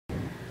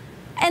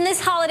And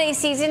this holiday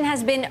season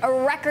has been a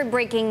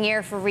record-breaking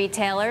year for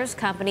retailers.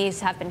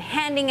 Companies have been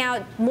handing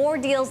out more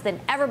deals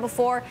than ever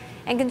before,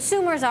 and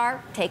consumers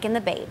are taking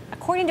the bait.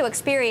 According to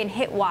Experian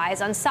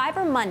Hitwise, on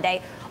Cyber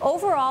Monday,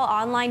 overall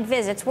online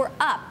visits were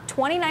up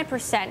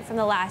 29% from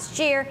the last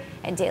year,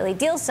 and daily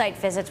deal site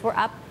visits were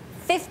up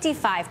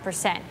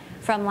 55%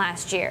 from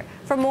last year.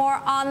 For more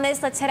on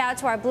this, let's head out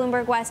to our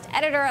Bloomberg West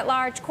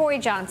editor-at-large, Cory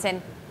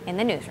Johnson, in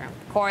the newsroom.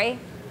 Cory?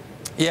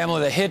 Yeah,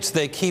 Emily, the hits,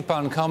 they keep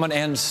on coming,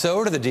 and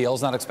so do the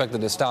deals, not expected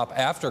to stop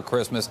after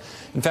Christmas.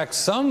 In fact,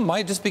 some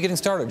might just be getting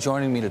started.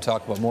 Joining me to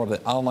talk about more of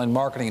the online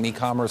marketing and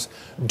e-commerce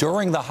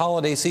during the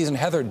holiday season,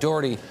 Heather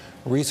Dougherty,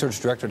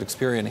 Research Director at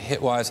Experian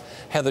Hitwise.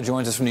 Heather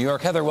joins us from New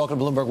York. Heather, welcome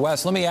to Bloomberg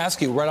West. Let me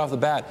ask you right off the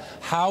bat,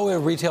 how are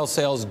retail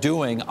sales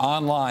doing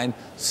online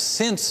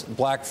since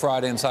Black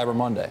Friday and Cyber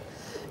Monday?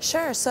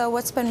 Sure. So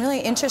what's been really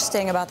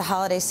interesting about the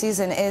holiday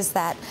season is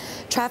that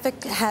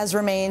traffic has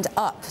remained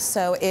up.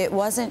 So it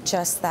wasn't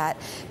just that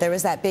there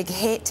was that big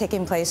hit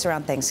taking place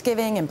around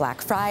Thanksgiving and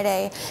Black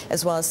Friday,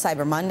 as well as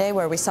Cyber Monday,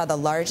 where we saw the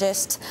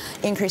largest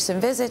increase in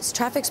visits.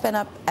 Traffic's been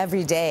up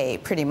every day,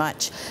 pretty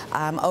much,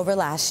 over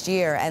last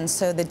year. And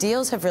so the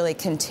deals have really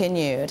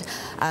continued.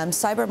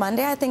 Cyber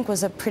Monday, I think,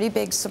 was a pretty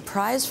big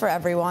surprise for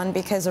everyone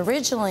because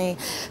originally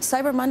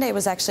Cyber Monday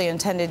was actually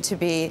intended to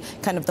be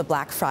kind of the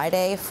Black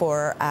Friday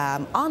for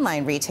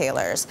online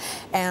retailers.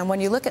 And when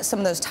you look at some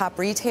of those top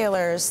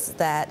retailers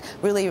that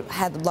really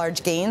had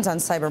large gains on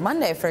Cyber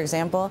Monday, for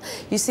example,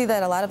 you see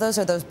that a lot of those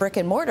are those brick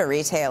and mortar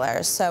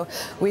retailers. So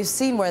we've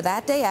seen where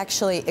that day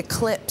actually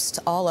eclipsed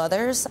all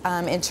others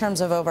in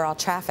terms of overall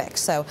traffic.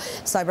 So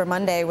Cyber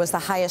Monday was the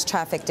highest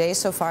traffic day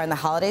so far in the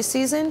holiday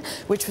season,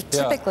 which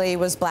typically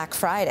was Black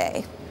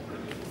Friday.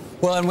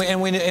 Well,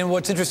 and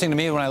what's interesting to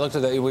me when I looked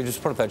at that, we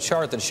just put up that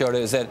chart that showed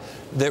it, is that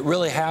there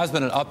really has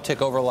been an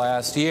uptick over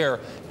last year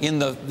in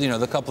the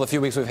the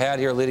few weeks we've had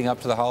here leading up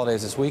to the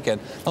holidays this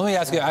weekend. Let me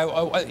ask you,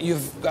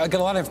 I got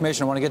a lot of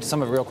information. I want to get to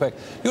some of it real quick.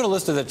 You had a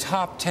list of the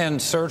top 10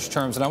 search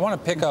terms, and I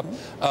want to pick up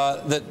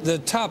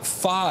the top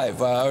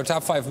 5 or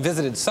top 5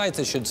 visited sites,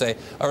 I should say,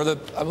 or let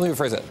me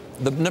rephrase it.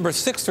 The number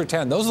 6 through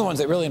 10, those are the ones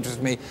that really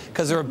interest me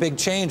because there are big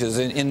changes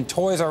in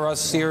Toys R Us,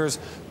 Sears,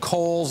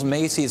 Kohl's,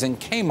 Macy's, and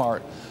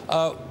Kmart.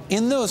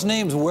 In those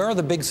names, where are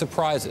the big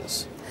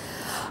surprises?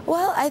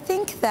 Well, I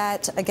think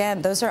that,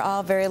 again, those are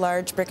all very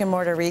large brick and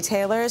mortar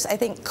retailers. I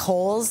think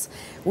Kohl's,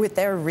 with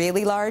their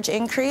really large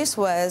increase,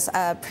 was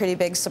a pretty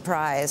big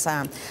surprise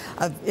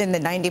in the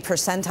 90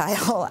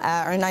 percentile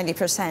or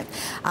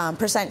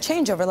 90%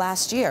 change over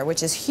last year,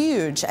 which is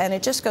huge. And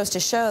it just goes to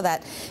show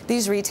that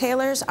these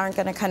retailers aren't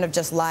going to kind of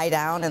just lie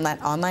down and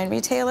let online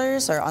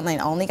retailers or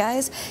online only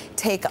guys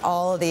take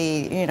all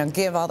the,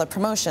 give all the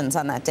promotions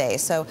on that day.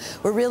 So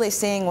we're really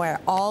seeing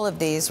where all of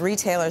these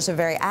retailers are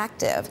very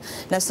active.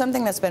 Now,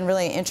 something that's been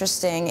really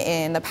interesting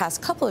in the past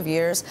couple of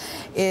years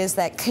is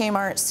that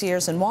Kmart,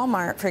 Sears, and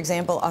Walmart, for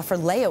example, offer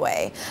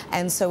layaway.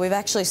 And so we've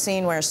actually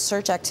seen where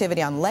search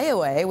activity on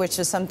layaway, which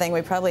is something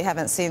we probably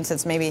haven't seen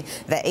since maybe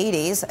the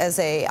 80s as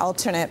a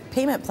alternate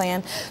payment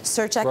plan,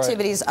 search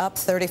activity is up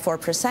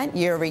 34%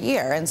 year over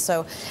year. And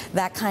so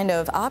that kind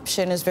of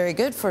option is very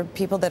good for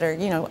people that are,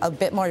 a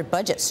bit more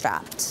budget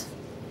strapped.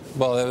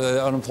 Well,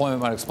 the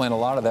unemployment might explain a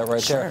lot of that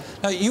right there.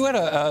 Now, you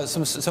had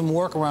some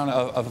work around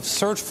a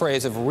search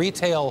phrase of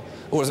retail,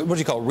 what do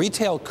you call it?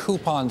 Retail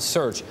coupon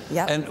search.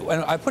 Yep. And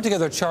I put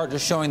together a chart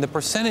just showing the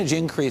percentage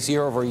increase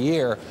year over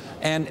year,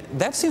 and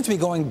that seems to be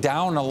going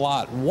down a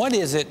lot. What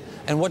is it,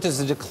 and what does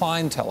the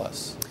decline tell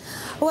us?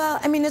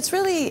 Well, I mean, it's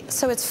really,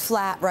 so it's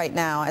flat right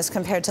now as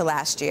compared to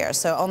last year,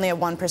 so only a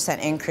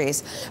 1%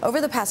 increase. Over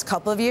the past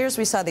couple of years,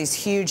 we saw these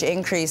huge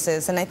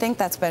increases, and I think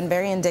that's been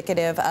very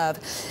indicative of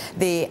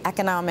the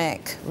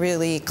economic,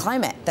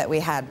 climate that we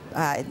had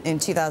in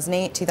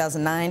 2008,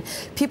 2009.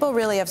 People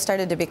really have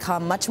started to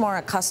become much more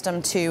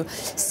accustomed to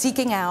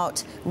seeking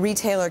out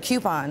retailer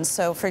coupons.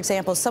 So, for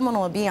example, someone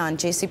will be on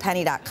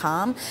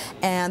jcpenney.com,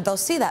 and they'll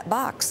see that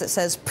box that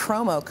says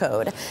promo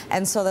code,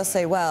 and so they'll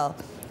say, well,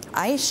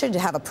 I should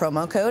have a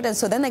promo code, and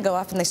so then they go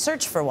off and they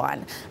search for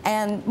one,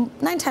 and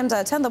 9 times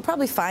out of 10 they'll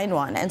probably find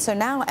one. And so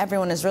now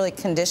everyone is really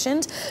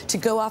conditioned to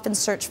go off and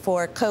search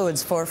for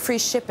codes for free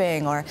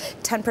shipping or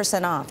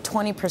 10% off,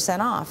 20%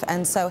 off.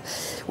 And so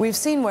we've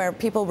seen where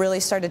people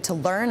really started to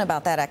learn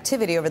about that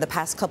activity over the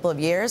past couple of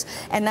years,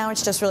 and now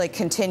it's just really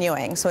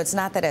continuing. So it's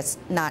not that it's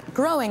not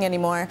growing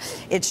anymore,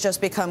 it's just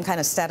become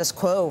kind of status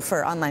quo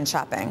for online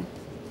shopping.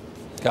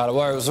 Got it.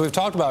 Well, so we've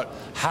talked about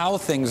how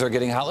things are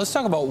getting hot. Let's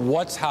talk about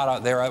what's hot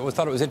out there. I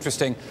thought it was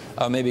interesting,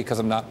 maybe because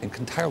I'm not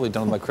entirely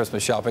done with my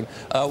Christmas shopping,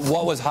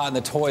 what was hot in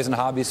the toys and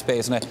hobby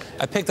space. And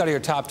I picked out of your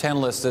top 10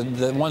 list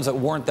the ones that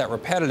weren't that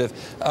repetitive.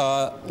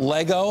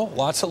 Lego,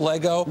 lots of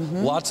Lego,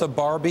 lots of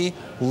Barbie,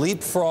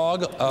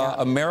 Leapfrog,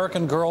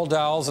 American Girl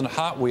dolls, and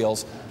Hot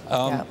Wheels.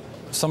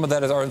 Some of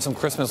that are in some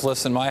Christmas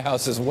lists in my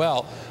house as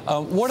well.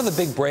 What are the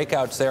big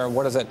breakouts there, and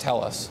what does that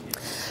tell us?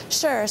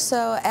 Sure.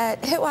 So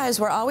at Hitwise,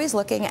 we're always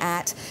looking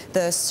at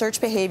the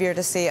search behavior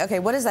to see, okay,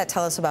 what does that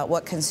tell us about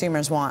what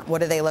consumers want?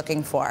 What are they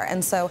looking for?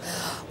 And so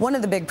one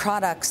of the big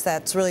products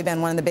that's really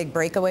been one of the big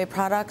breakaway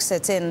products,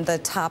 it's in the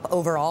top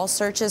overall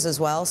searches as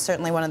well,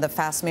 certainly one of the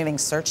fast-moving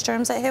search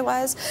terms at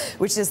Hitwise,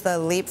 which is the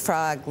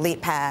Leapfrog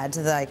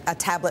LeapPad, like a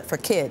tablet for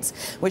kids,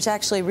 which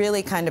actually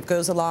really kind of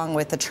goes along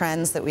with the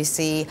trends that we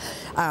see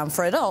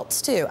for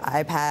adults too,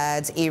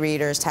 iPads,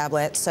 e-readers,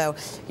 tablets. So,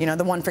 you know,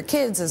 the one for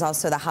kids is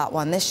also the hot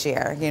one this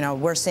year. You know,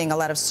 we're seeing a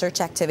lot of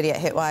search activity at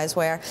Hitwise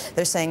where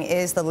they're saying,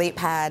 is the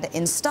LeapPad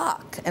in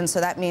stock? And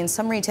so that means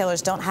some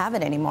retailers don't have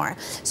it anymore.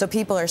 So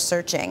people are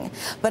searching.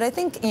 But I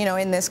think, you know,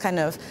 in this kind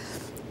of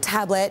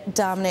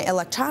tablet-dominated,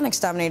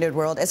 electronics-dominated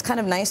world, it's kind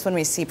of nice when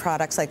we see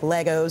products like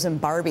Legos and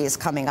Barbies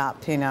coming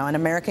up, you know, and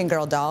American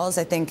Girl dolls.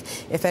 I think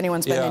if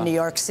anyone's been in New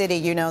York City,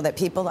 you know that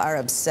people are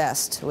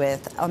obsessed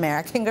with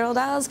American Girl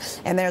dolls,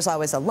 and there's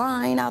always a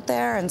line out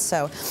there, and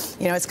so,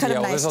 you know, it's kind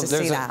of nice to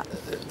see that.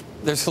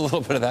 There's a little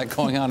bit of that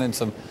going on in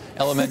some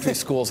elementary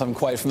schools I'm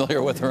quite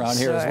familiar with around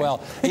here as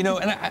well. You know,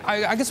 and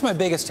I guess my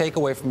biggest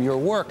takeaway from your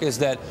work is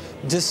that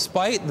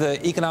despite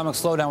the economic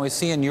slowdown we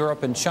see in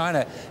Europe and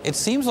China, it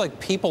seems like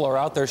people are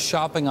out there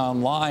shopping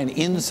online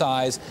in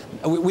size.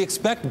 We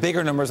expect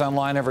bigger numbers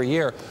online every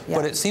year,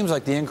 but it seems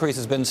like the increase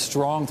has been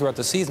strong throughout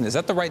the season. Is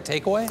that the right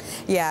takeaway?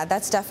 Yeah,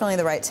 that's definitely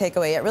the right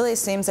takeaway. It really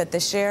seems that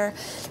this year,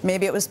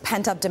 maybe it was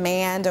pent-up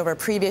demand over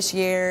previous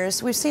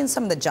years. We've seen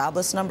some of the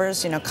jobless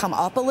numbers, you know, come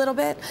up a little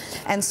bit.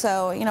 And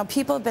so, you know,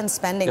 people have been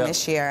spending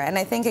this year. And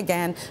I think,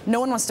 again, no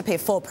one wants to pay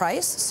full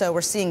price. So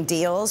we're seeing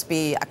deals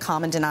be a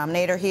common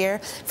denominator here.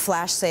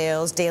 Flash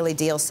sales, daily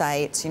deal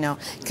sites, you know,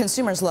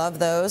 consumers love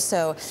those.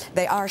 So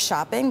they are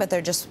shopping, but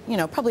they're just, you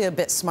know, probably a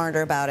bit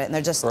smarter about it. And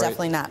they're just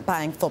definitely not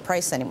buying full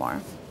price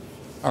anymore.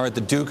 All right, the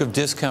Duke of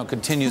Discount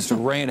continues to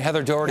reign.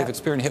 Heather Dougherty of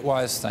Experian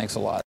Hitwise, thanks a lot.